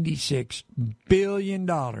 $96 billion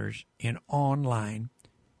in online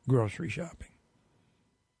grocery shopping.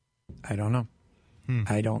 I don't know.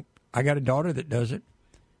 I got a daughter that does it.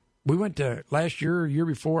 We went to last year or year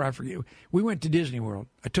before, I forget. We went to Disney World.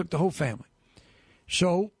 I took the whole family.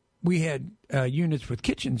 So we had units with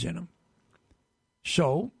kitchens in them.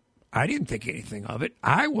 So I didn't think anything of it.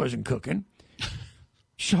 I wasn't cooking.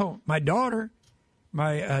 So my daughter,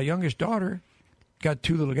 my youngest daughter, got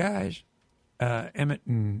 2 little guys, Emmett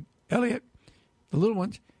and Elliot, the little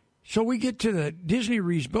ones. So we get to the Disney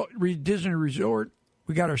Resort. We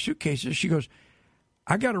got our suitcases. She goes,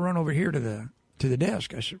 I got to run over here to the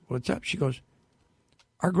desk. I said, what's up? She goes,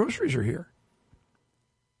 our groceries are here.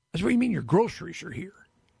 I said, what do you mean your groceries are here?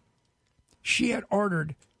 She had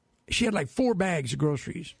like 4 bags of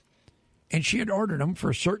groceries, and she had ordered them for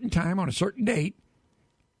a certain time on a certain date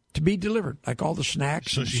to be delivered, like all the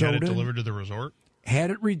snacks and soda. So she had it delivered to the resort?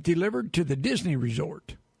 Had it delivered to the Disney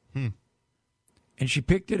Resort. And she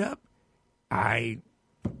picked it up. I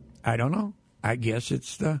don't know. I guess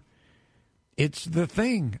it's the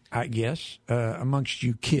thing, I guess, amongst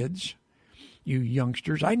you kids, you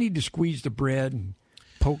youngsters. I need to squeeze the bread and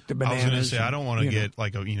poke the bananas. I was going to say, I don't want to get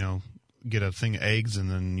like get a thing of eggs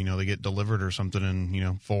and then, they get delivered or something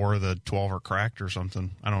and, 4 of the 12 are cracked or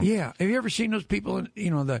something. I don't. Yeah. Have you ever seen those people, at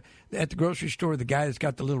the grocery store, the guy that's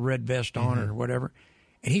got the little red vest on or whatever,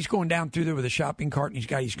 and he's going down through there with a shopping cart and he's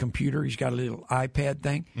got his computer, he's got a little iPad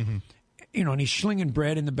thing, and he's slinging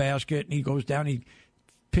bread in the basket and he goes down, he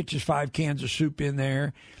pitches 5 cans of soup in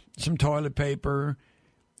there, some toilet paper.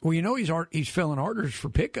 Well, he's filling orders for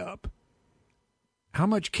pickup. How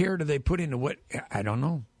much care do they put into what? I don't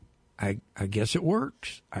know. I guess it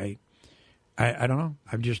works. I don't know.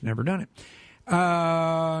 I've just never done it.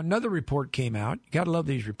 Another report came out. You got to love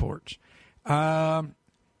these reports. Now,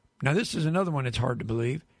 this is another one that's hard to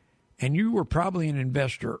believe. And you were probably an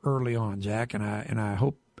investor early on, Zach, and I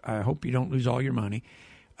hope you don't lose all your money.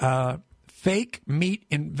 Fake meat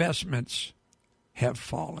investments have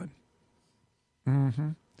fallen.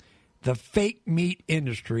 The fake meat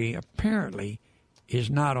industry apparently is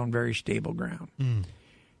not on very stable ground.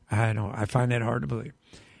 I know. I find that hard to believe.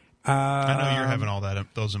 I know you're having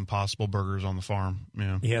those Impossible burgers on the farm.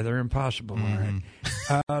 Yeah, they're impossible. All right.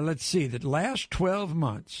 Let's see. The last 12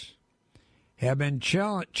 months have been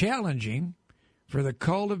challenging for the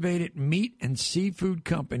cultivated meat and seafood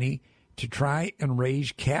company to try and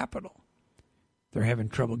raise capital. They're having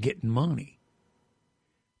trouble getting money.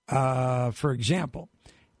 For example,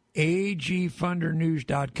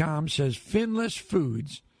 agfundernews.com says Finless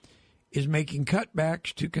Foods is making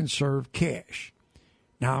cutbacks to conserve cash.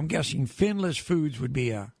 Now, I'm guessing Finless Foods would be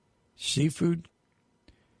a seafood,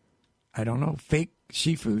 I don't know, fake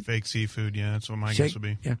seafood? Fake seafood, yeah, that's what my guess would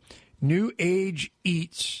be. Yeah. New Age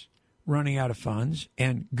Eats running out of funds,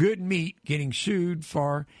 and Good Meat getting sued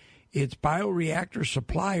for its bioreactor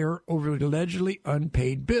supplier over allegedly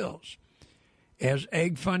unpaid bills. As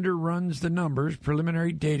Ag Funder runs the numbers,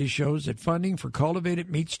 preliminary data shows that funding for cultivated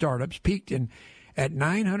meat startups peaked at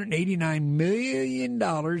 $989 million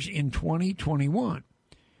in 2021,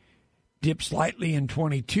 dipped slightly in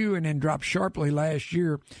 22, and then dropped sharply last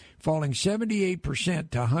year, falling 78%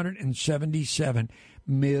 to $177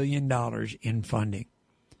 million in funding.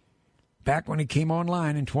 Back when it came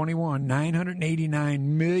online in 21, $989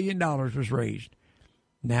 million was raised.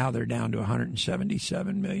 Now they're down to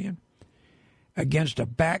 $177 million. Against a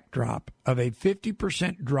backdrop of a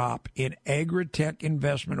 50% drop in agri-tech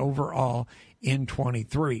investment overall in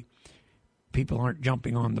 23. People aren't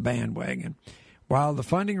jumping on the bandwagon. While the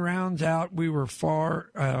funding rounds out, we were far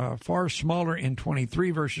smaller in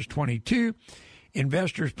 23 versus 22.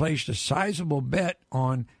 Investors placed a sizable bet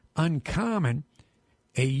on Uncommon,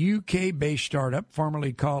 a UK-based startup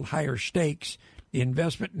formerly called Higher Stakes. The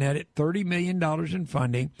investment netted $30 million in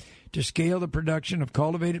funding to scale the production of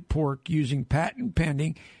cultivated pork using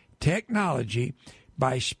patent-pending technology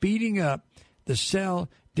by speeding up the cell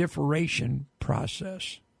differentiation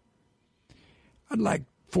process. I'd like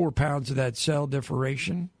 4 pounds of that cell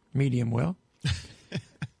differentiation, medium well.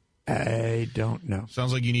 I don't know.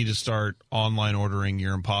 Sounds like you need to start online ordering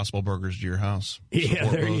your Impossible Burgers to your house. Yeah,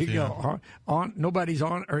 there you go. Nobody's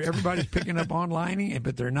on, or everybody's picking up online,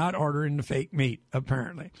 but they're not ordering the fake meat,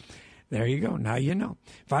 apparently. There you go. Now you know.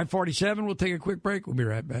 5:47, we'll take a quick break. We'll be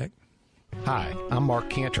right back. Hi, I'm Mark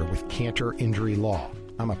Cantor with Cantor Injury Law.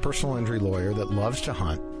 I'm a personal injury lawyer that loves to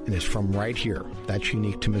hunt and is from right here. That's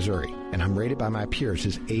unique to Missouri. And I'm rated by my peers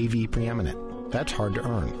as AV Preeminent. That's hard to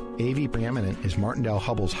earn. AV Preeminent is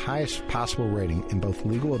Martindale-Hubbell's highest possible rating in both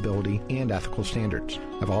legal ability and ethical standards.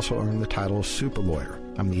 I've also earned the title of Super Lawyer.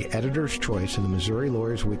 I'm the editor's choice of the Missouri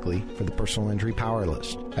Lawyers Weekly for the Personal Injury Power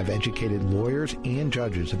List. I've educated lawyers and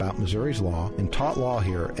judges about Missouri's law and taught law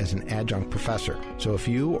here as an adjunct professor. So if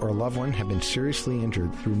you or a loved one have been seriously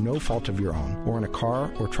injured through no fault of your own, or in a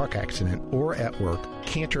car or truck accident, or at work,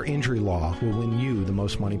 Cantor Injury Law will win you the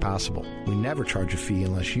most money possible. We never charge a fee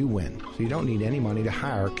unless you win, so you don't need any money to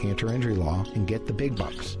hire Cantor Injury Law and get the big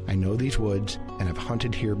bucks. I know these woods and have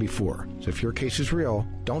hunted here before. So if your case is real,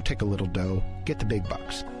 don't take a little dough, get the big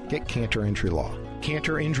bucks. Get Cantor Injury Law.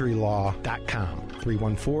 CantorInjuryLaw.com.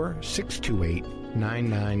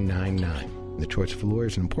 314-628-9999. The choice of a lawyer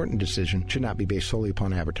is an important decision, should not be based solely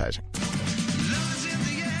upon advertising.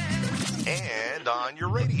 And on your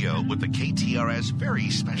radio with the KTRS Very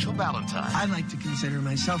Special Valentine. I like to consider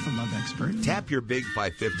myself a love expert. Tap your Big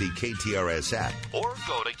 550 KTRS app or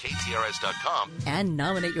go to KTRS.com. And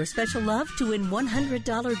nominate your special love to win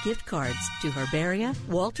 $100 gift cards to Herbaria,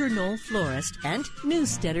 Walter Knoll Florist, and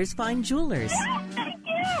Newsteaders Fine Jewelers.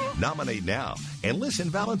 Nominate now and listen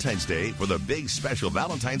Valentine's Day for the Big Special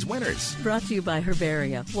Valentine's winners. Brought to you by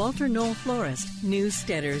Herbaria, Walter Knoll Florist,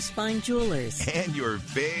 Newsteaders Fine Jewelers, and your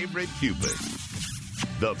favorite Cupid.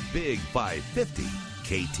 The Big 550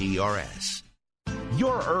 KTRS.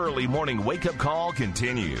 Your early morning wake-up call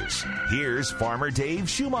continues. Here's Farmer Dave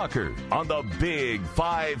Schumacher on the Big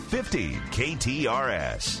 550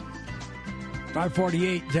 KTRS.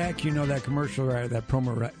 548, Zach, you know that commercial, right? That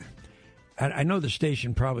promo, right? I know the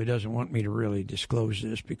station probably doesn't want me to really disclose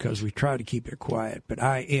this because we try to keep it quiet, but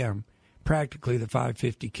I am practically the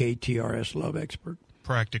 550 KTRS love expert.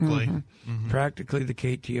 Practically. Mm-hmm. Mm-hmm. Practically the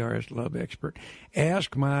KTRS love expert.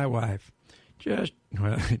 Ask my wife. Just,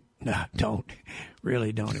 well, no, don't.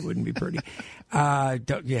 Really don't. It wouldn't be pretty.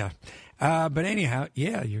 Yeah. But anyhow,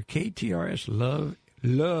 yeah, your KTRS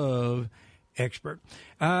love expert.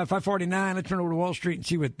 549, let's turn over to Wall Street and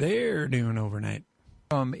see what they're doing overnight.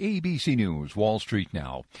 From ABC News, Wall Street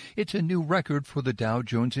now. It's a new record for the Dow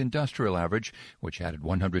Jones Industrial Average, which added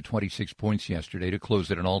 126 points yesterday to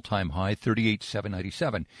close at an all-time high,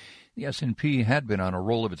 38,797. The S&P had been on a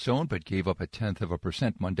roll of its own, but gave up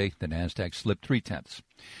 0.1% Monday. The Nasdaq slipped 0.3.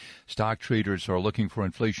 Stock traders are looking for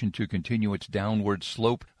inflation to continue its downward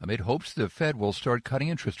slope amid hopes the Fed will start cutting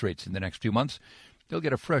interest rates in the next few months. They'll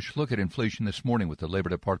get a fresh look at inflation this morning with the Labor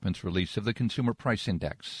Department's release of the Consumer Price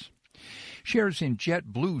Index. Shares in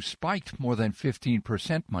JetBlue spiked more than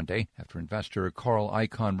 15% Monday after investor Carl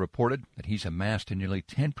Icahn reported that he's amassed a nearly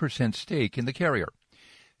 10% stake in the carrier.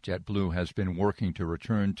 JetBlue has been working to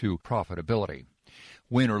return to profitability.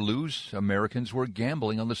 Win or lose, Americans were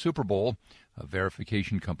gambling on the Super Bowl. A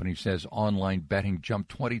verification company says online betting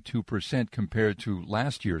jumped 22% compared to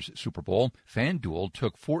last year's Super Bowl. FanDuel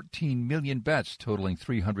took 14 million bets, totaling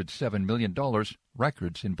 $307 million,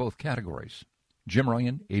 records in both categories. Jim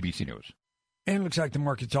Ryan, ABC News. And it looks like the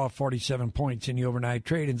market's off 47 points in the overnight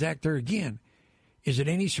trade. And, Zach, there again, is it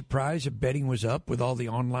any surprise that betting was up with all the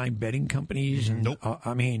online betting companies? And, nope.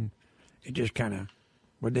 I mean, it just kind of,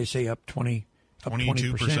 what did they say, up 20, up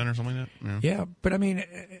 22% or something like that. Yeah, but I mean,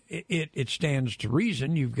 it stands to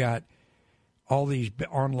reason. You've got all these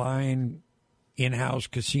online in-house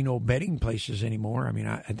casino betting places anymore. I mean,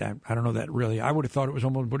 I don't know that really. I would have thought it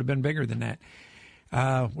would have been bigger than that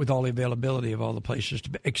with all the availability of all the places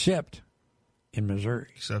to bet, except in Missouri.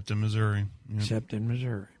 Except in Missouri. Yep. Except in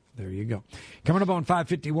Missouri. There you go. Coming up on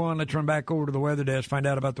 5:51, let's run back over to the weather desk, find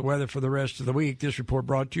out about the weather for the rest of the week. This report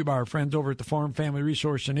brought to you by our friends over at the Farm Family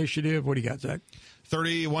Resource Initiative. What do you got, Zach?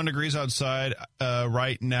 31 degrees outside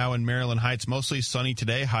right now in Maryland Heights. Mostly sunny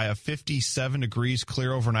today. High of 57 degrees.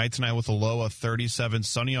 Clear overnight tonight with a low of 37.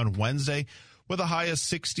 Sunny on Wednesday with a high of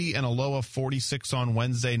 60 and a low of 46 on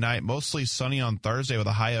Wednesday night. Mostly sunny on Thursday with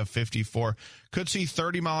a high of 54. Could see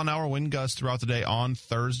 30-mile-an-hour wind gusts throughout the day on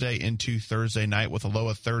Thursday into Thursday night with a low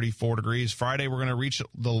of 34 degrees. Friday, we're going to reach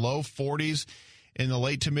the low 40s in the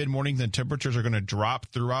late to mid-morning. The temperatures are going to drop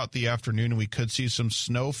throughout the afternoon, and we could see some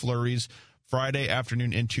snow flurries Friday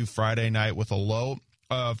afternoon into Friday night with a low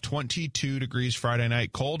of 22 degrees Friday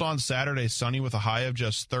night. Cold on Saturday, sunny with a high of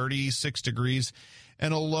just 36 degrees.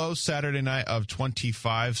 And a low Saturday night of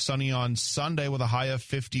 25. Sunny on Sunday with a high of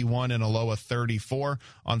 51 and a low of 34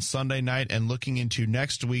 on Sunday night. And looking into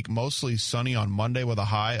next week, mostly sunny on Monday with a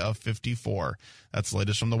high of 54. That's the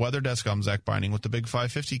latest from the weather desk. I'm Zach Binding with the Big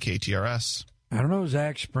 550 KTRS. I don't know,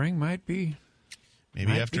 Zach. Spring might be.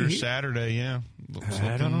 Maybe after Saturday, yeah.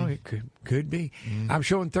 I don't know. It could be. I'm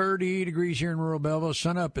showing 30 degrees here in rural Belleville.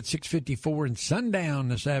 Sun up at 6:54 and sundown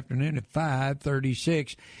this afternoon at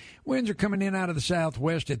 5:36. Winds are coming in out of the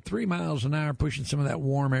southwest at 3 miles an hour, pushing some of that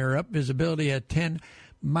warm air up. Visibility at 10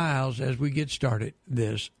 miles as we get started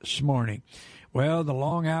this morning. Well, the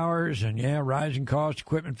long hours and, rising costs,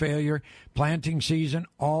 equipment failure, planting season,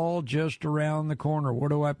 all just around the corner.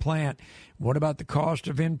 What do I plant? What about the cost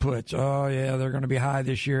of inputs? Oh, yeah, they're going to be high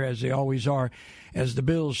this year, as they always are, as the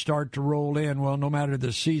bills start to roll in. Well, no matter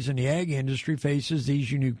the season, the ag industry faces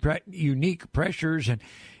these unique pressures, and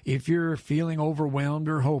if you're feeling overwhelmed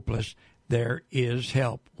or hopeless, there is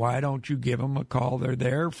help. Why don't you give them a call? They're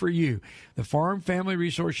there for you. The Farm Family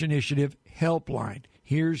Resource Initiative Helpline.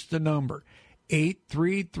 Here's the number.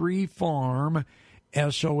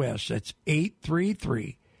 833-FARM-SOS. That's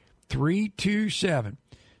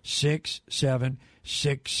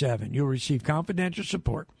 833-327-6767. You'll receive confidential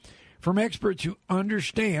support from experts who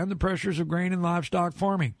understand the pressures of grain and livestock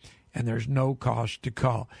farming, and there's no cost to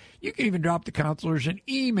call. You can even drop the counselors an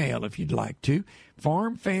email if you'd like to.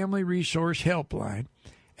 Farm Family Resource Helpline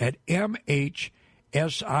at MHSIL.com.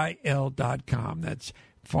 That's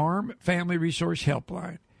Farm Family Resource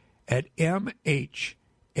Helpline at MHSIL.com.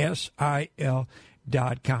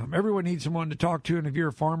 Everyone needs someone to talk to, and if you're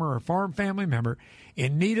a farmer or a farm family member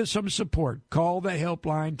in need of some support, call the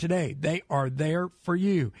helpline today. They are there for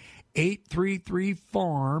you.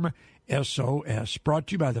 833-FARM-SOS. Brought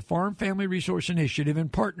to you by the Farm Family Resource Initiative in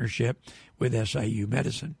partnership with SIU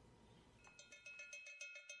Medicine.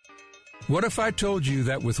 What if I told you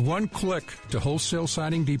that with one click to Wholesale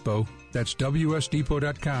Siding Depot, that's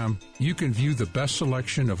WSDepot.com, you can view the best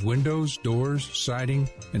selection of windows, doors, siding,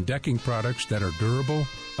 and decking products that are durable,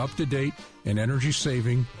 up-to-date, and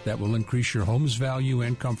energy-saving that will increase your home's value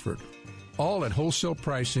and comfort. All at wholesale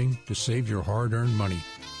pricing to save your hard-earned money.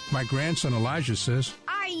 My grandson Elijah says,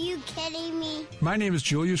 "Are you kidding me?" My name is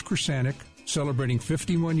Julius Krasanik, celebrating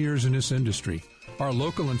 51 years in this industry. Our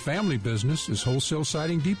local and family business is Wholesale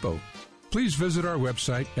Siding Depot. Please visit our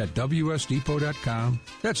website at WSDepot.com.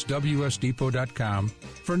 That's WSDepot.com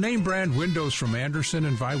for name brand windows from Anderson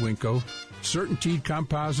and Viwinco, CertainTeed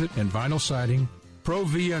composite and vinyl siding,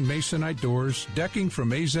 Pro-V and Masonite doors, decking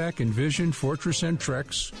from AZAC, Envision, Fortress, and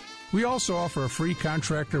Trex. We also offer a free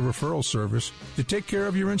contractor referral service to take care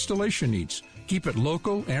of your installation needs. Keep it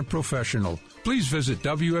local and professional. Please visit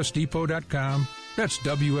WSDepot.com. That's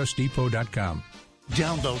WSDepot.com.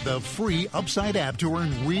 Download the free Upside app to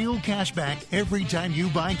earn real cash back every time you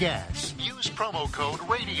buy gas. Use promo code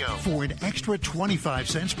RADIO for an extra 25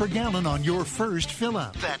 cents per gallon on your first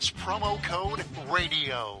fill-up. That's promo code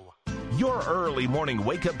RADIO. Your early morning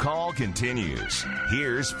wake-up call continues.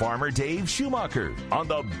 Here's Farmer Dave Schumacher on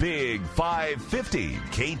the Big 550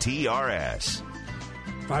 KTRS.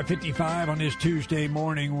 5:55 on this Tuesday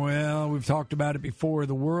morning. Well, we've talked about it before.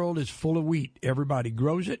 The world is full of wheat. Everybody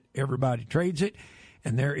grows it. Everybody trades it.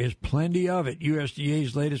 And there is plenty of it.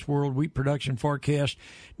 USDA's latest world wheat production forecast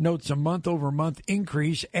notes a month-over-month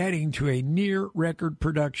increase, adding to a near-record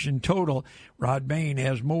production total. Rod Bain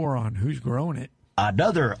has more on who's growing it.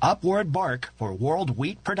 Another upward mark for world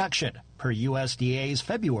wheat production. per USDA's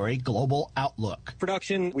February Global Outlook.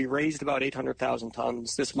 Production, we raised about 800,000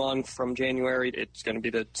 tons this month. From January, it's going to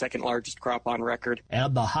be the second largest crop on record.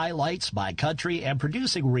 And the highlights by country and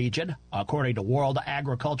producing region, according to World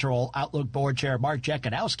Agricultural Outlook Board Chair Mark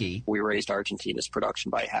Jekanowski. We raised Argentina's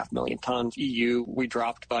production by 500,000 tons. EU, we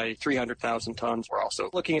dropped by 300,000 tons. We're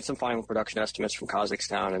also looking at some final production estimates from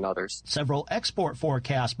Kazakhstan and others. Several export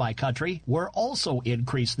forecasts by country were also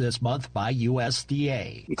increased this month by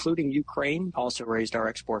USDA. Including Ukraine, also raised our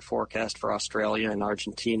export forecast for Australia and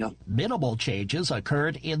Argentina. Minimal changes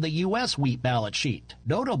occurred in the U.S. wheat balance sheet.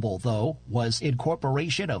 Notable, though, was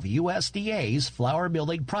incorporation of USDA's flour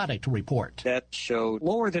milling product report. That showed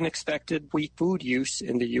lower than expected wheat food use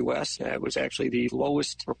in the U.S. It was actually the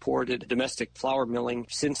lowest reported domestic flour milling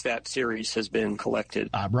since that series has been collected.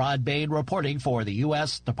 I'm Rod Bain reporting for the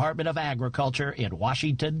U.S. Department of Agriculture in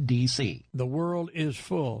Washington, D.C. The world is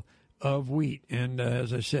full of wheat, and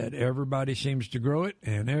as I said, everybody seems to grow it,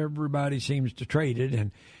 and everybody seems to trade it, and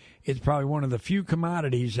it's probably one of the few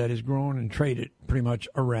commodities that is grown and traded pretty much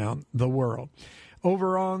around the world.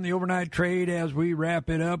 Over on the overnight trade, as we wrap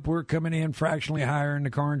it up, we're coming in fractionally higher in the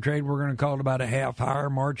corn trade. We're going to call it about a half higher.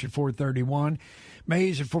 March at 431.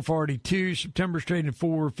 May's at 442. September's trading at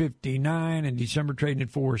 459, and December trading at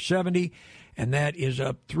 470. And that is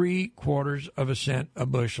up 0.75 cents a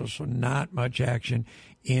bushel. So not much action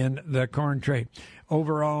in the corn trade.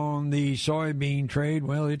 Over on the soybean trade,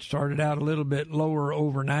 well, it started out a little bit lower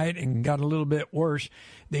overnight and got a little bit worse.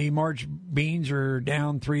 The March beans are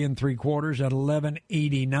down 3 3/4 at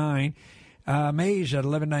 11.89. Maize at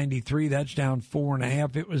 11.93. That's down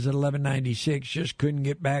 4.5. It was at 11.96. Just couldn't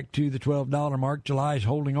get back to the $12 mark. July's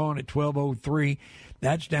holding on at 12.03.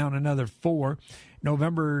 That's down another 4.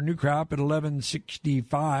 November new crop at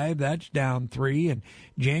 11.65. That's down 3. And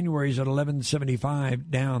January's at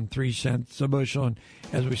 11.75, down 3 cents a bushel. And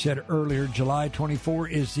as we said earlier, July 24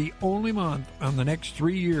 is the only month on the next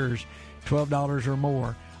 3 years, $12 or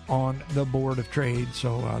more on the Board of Trade.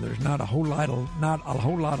 So there's not a whole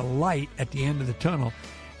lot of light at the end of the tunnel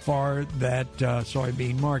for that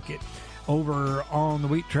soybean market. Over on the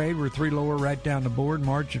wheat trade, we're 3 lower right down the board.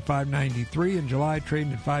 March at 5.93 and July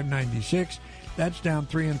trading at 5.96. That's down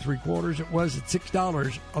 3 3/4. It was at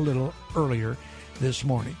 $6 a little earlier this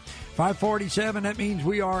morning. 5:47. That means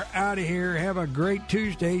we are out of here. Have a great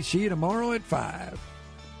Tuesday. See you tomorrow at 5.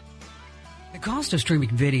 The cost of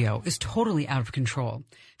streaming video is totally out of control.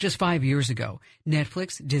 Just 5 years ago,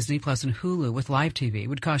 Netflix, Disney Plus, and Hulu with live TV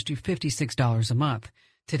would cost you $56 a month.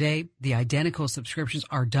 Today, the identical subscriptions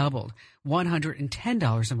are doubled,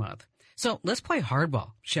 $110 a month. So let's play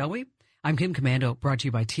hardball, shall we? I'm Kim Commando, brought to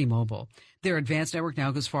you by T-Mobile. Their advanced network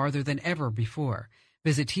now goes farther than ever before.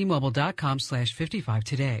 Visit T-Mobile.com/55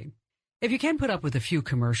 today. If you can put up with a few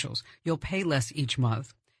commercials, you'll pay less each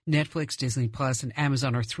month. Netflix, Disney Plus, and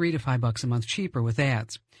Amazon are $3 to $5 a month cheaper with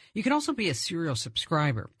ads. You can also be a serial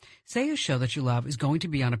subscriber. Say a show that you love is going to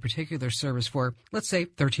be on a particular service for, let's say,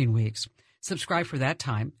 13 weeks. Subscribe for that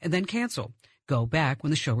time and then cancel. Go back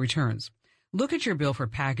when the show returns. Look at your bill for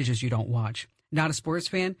packages you don't watch. Not a sports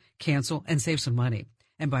fan? Cancel and save some money.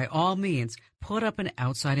 And by all means, put up an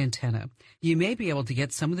outside antenna. You may be able to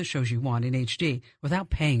get some of the shows you want in HD without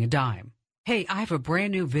paying a dime. Hey, I have a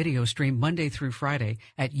brand new video stream Monday through Friday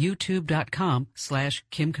at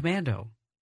youtube.com/KimCommando.